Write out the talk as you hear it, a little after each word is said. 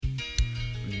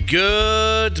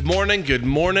Good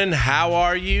morning. How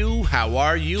are you? How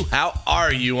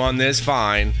are you on this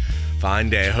fine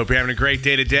day? I hope you're having a great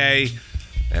day today,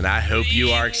 and I hope you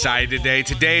are excited today.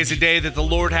 Today is a day that the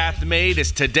Lord hath made.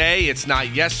 It's today. It's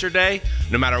not yesterday.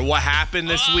 No matter what happened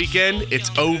this weekend,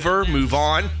 it's over. Move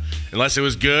on. Unless it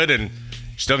was good, and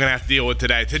you're still going to have to deal with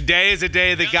today. Today is a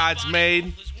day that God's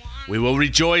made. We will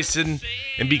rejoice and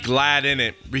be glad in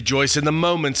it. Rejoice in the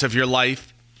moments of your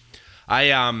life.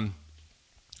 I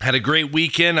had a great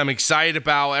weekend. I'm excited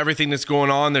about everything that's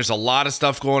going on. There's a lot of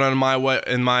stuff going on in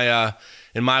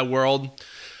my world.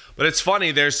 But it's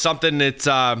funny. There's something that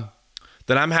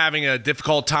I'm having a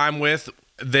difficult time with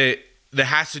that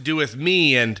has to do with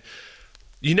me. And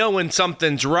you know when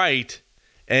something's right,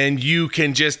 and you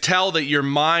can just tell that your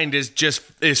mind is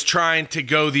trying to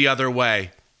go the other way.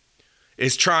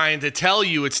 It's trying to tell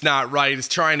you it's not right. It's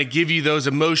trying to give you those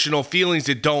emotional feelings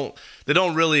that don't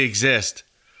really exist.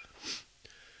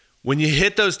 When you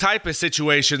hit those type of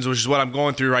situations, which is what I'm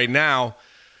going through right now,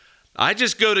 I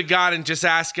just go to God and just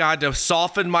ask God to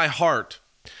soften my heart.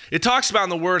 It talks about in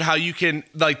the word how you can,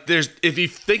 if you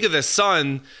think of the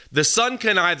sun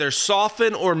can either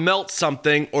soften or melt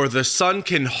something, or the sun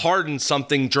can harden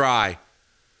something dry.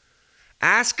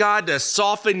 Ask God to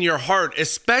soften your heart,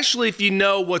 especially if you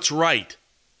know what's right.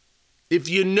 If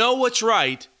you know what's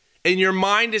right and your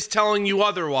mind is telling you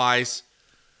otherwise,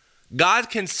 God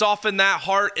can soften that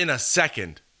heart in a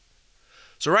second.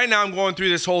 So right now I'm going through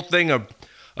this whole thing of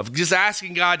just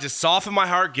asking God to soften my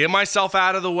heart, get myself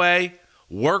out of the way,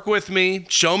 work with me,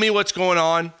 show me what's going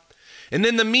on. And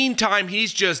in the meantime,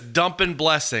 he's just dumping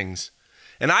blessings.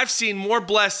 And I've seen more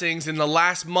blessings in the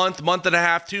last month and a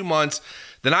half, 2 months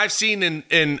than I've seen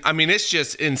it's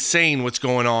just insane what's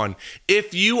going on.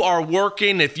 If you are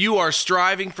working, if you are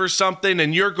striving for something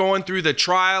and you're going through the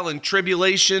trial and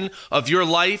tribulation of your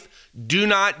life, do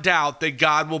not doubt that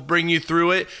God will bring you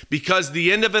through it, because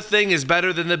the end of a thing is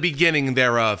better than the beginning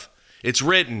thereof. It's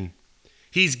written.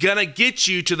 He's going to get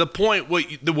you to the point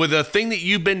with the thing that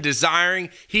you've been desiring,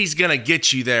 he's going to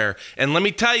get you there. And let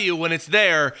me tell you, when it's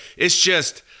there, it's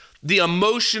just the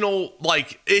emotional,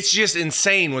 it's just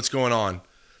insane what's going on.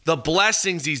 The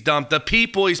blessings he's dumped, the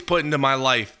people he's put into my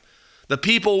life, the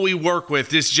people we work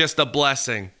with, is just a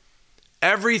blessing.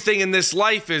 Everything in this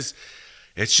life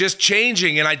it's just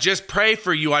changing, and I just pray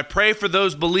for you. I pray for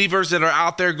those believers that are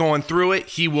out there going through it.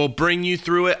 He will bring you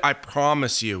through it. I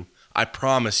promise you. I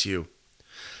promise you.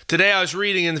 Today I was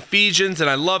reading in Ephesians, and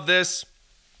I love this,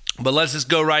 but let's just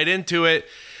go right into it.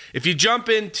 If you jump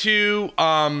into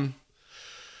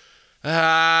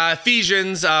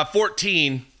Ephesians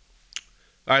 14,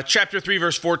 chapter 3,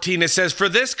 verse 14, it says, "For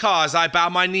this cause I bow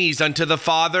my knees unto the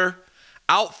Father,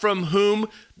 out from whom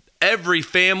every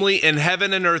family in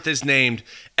heaven and earth is named."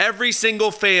 Every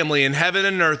single family in heaven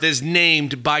and earth is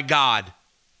named by God.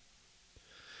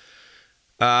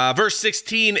 Verse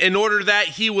 16, "In order that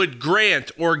he would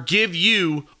grant or give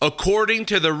you, according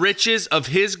to the riches of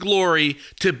his glory,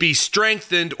 to be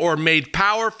strengthened or made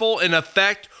powerful in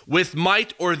effect with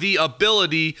might or the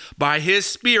ability by his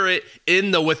Spirit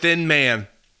in the within man."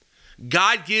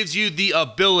 God gives you the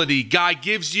ability. God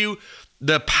gives you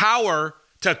the power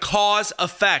to cause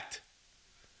effect.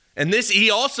 And this, he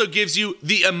also gives you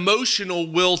the emotional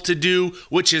will to do,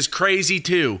 which is crazy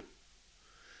too.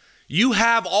 You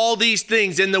have all these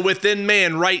things in the within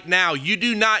man right now. You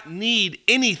do not need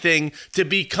anything to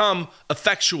become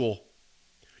effectual.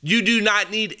 You do not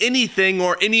need anything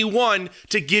or anyone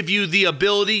to give you the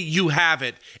ability. You have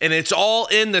it. And it's all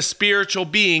in the spiritual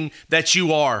being that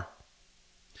you are.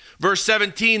 Verse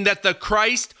 17, "That the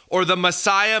Christ or the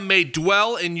Messiah may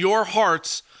dwell in your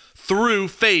hearts through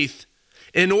faith,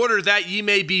 in order that ye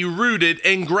may be rooted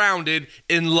and grounded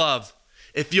in love."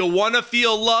 If you want to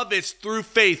feel love, it's through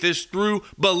faith. It's through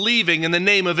believing in the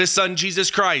name of his son,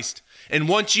 Jesus Christ. And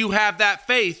once you have that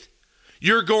faith,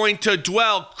 you're going to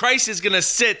dwell. Christ is going to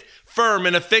sit firm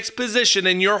in a fixed position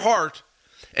in your heart,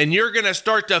 and you're going to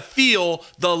start to feel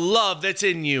the love that's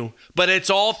in you. But it's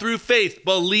all through faith,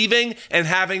 believing and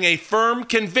having a firm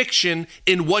conviction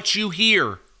in what you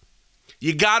hear.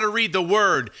 You got to read the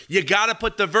word. You got to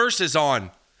put the verses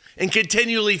on and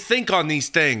continually think on these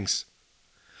things,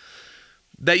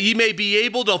 that ye may be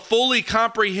able to fully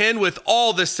comprehend with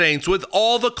all the saints, with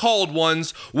all the called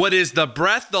ones, what is the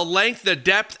breadth, the length, the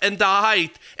depth, and the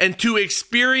height, and to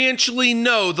experientially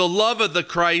know the love of the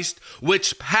Christ,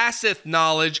 which passeth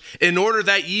knowledge, in order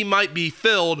that ye might be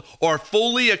filled or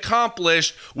fully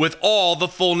accomplished with all the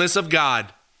fullness of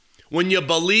God. When you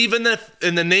believe in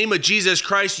the name of Jesus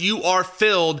Christ, you are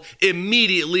filled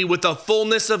immediately with the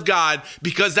fullness of God,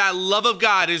 because that love of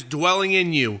God is dwelling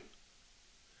in you.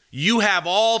 You have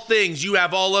all things. You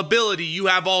have all ability. You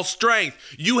have all strength.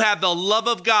 You have the love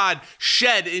of God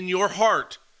shed in your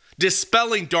heart,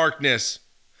 dispelling darkness.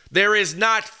 There is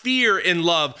not fear in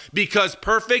love, because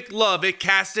perfect love, it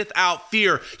casteth out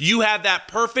fear. You have that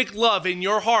perfect love in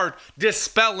your heart,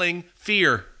 dispelling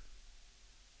fear.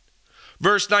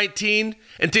 Verse 19,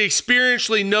 and to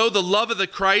experientially know the love of the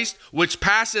Christ, which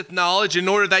passeth knowledge, in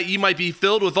order that ye might be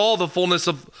filled with all the fullness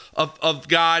of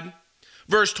God.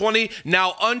 Verse 20,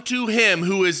 now unto him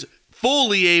who is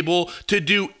fully able to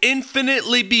do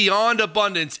infinitely beyond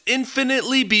abundance,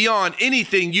 infinitely beyond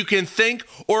anything you can think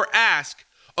or ask,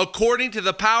 according to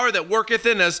the power that worketh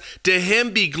in us, to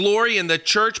him be glory in the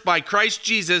church by Christ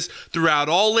Jesus throughout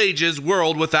all ages,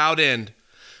 world without end.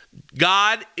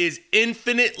 God is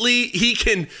he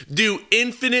can do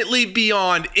infinitely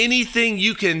beyond anything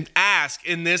you can ask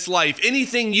in this life,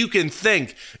 anything you can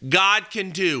think, God can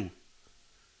do.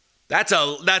 That's a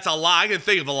lot. I can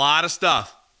think of a lot of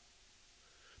stuff.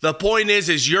 The point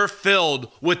is you're filled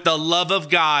with the love of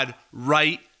God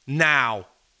right now.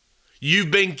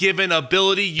 You've been given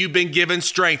ability. You've been given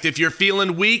strength. If you're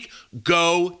feeling weak,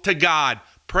 go to God.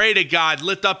 Pray to God.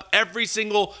 Lift up every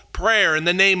single prayer in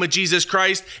the name of Jesus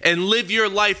Christ and live your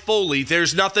life fully.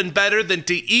 There's nothing better than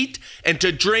to eat and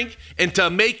to drink and to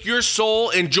make your soul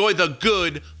enjoy the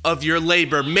good of your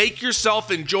labor. Make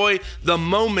yourself enjoy the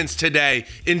moments today.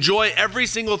 Enjoy every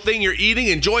single thing you're eating.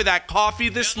 Enjoy that coffee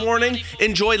this morning.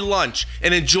 Enjoy lunch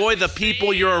and enjoy the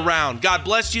people you're around. God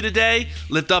bless you today.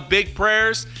 Lift up big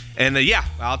prayers. And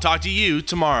I'll talk to you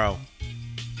tomorrow.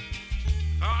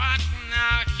 I can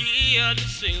now hear the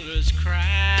sailors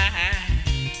cry,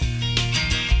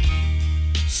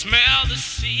 smell the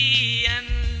sea and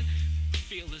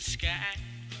feel the sky.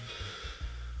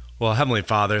 Well, Heavenly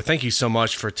Father, thank you so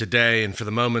much for today and for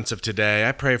the moments of today.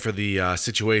 I pray for the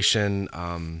situation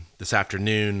this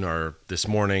afternoon or this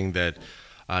morning that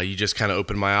you just kind of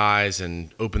open my eyes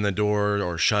and open the door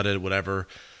or shut it, whatever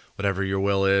your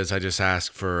will is. I just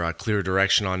ask for clear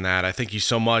direction on that. I thank you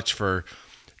so much for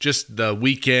just the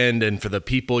weekend and for the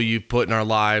people you've put in our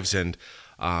lives, and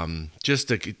just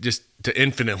to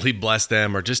infinitely bless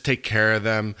them or just take care of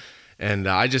them. And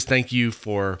I just thank you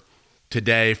for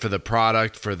today, for the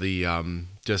product, for the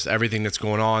just everything that's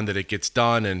going on, that it gets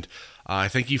done. And I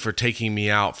thank you for taking me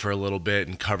out for a little bit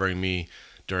and covering me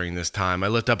during this time. I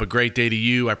lift up a great day to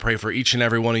you. I pray for each and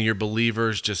every one of your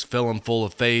believers. Just fill them full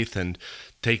of faith and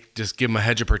just give them a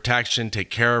hedge of protection.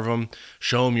 Take care of them.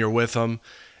 Show them you're with them.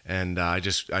 And I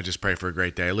just pray for a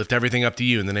great day. I lift everything up to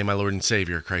you in the name of my Lord and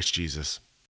Savior, Christ Jesus.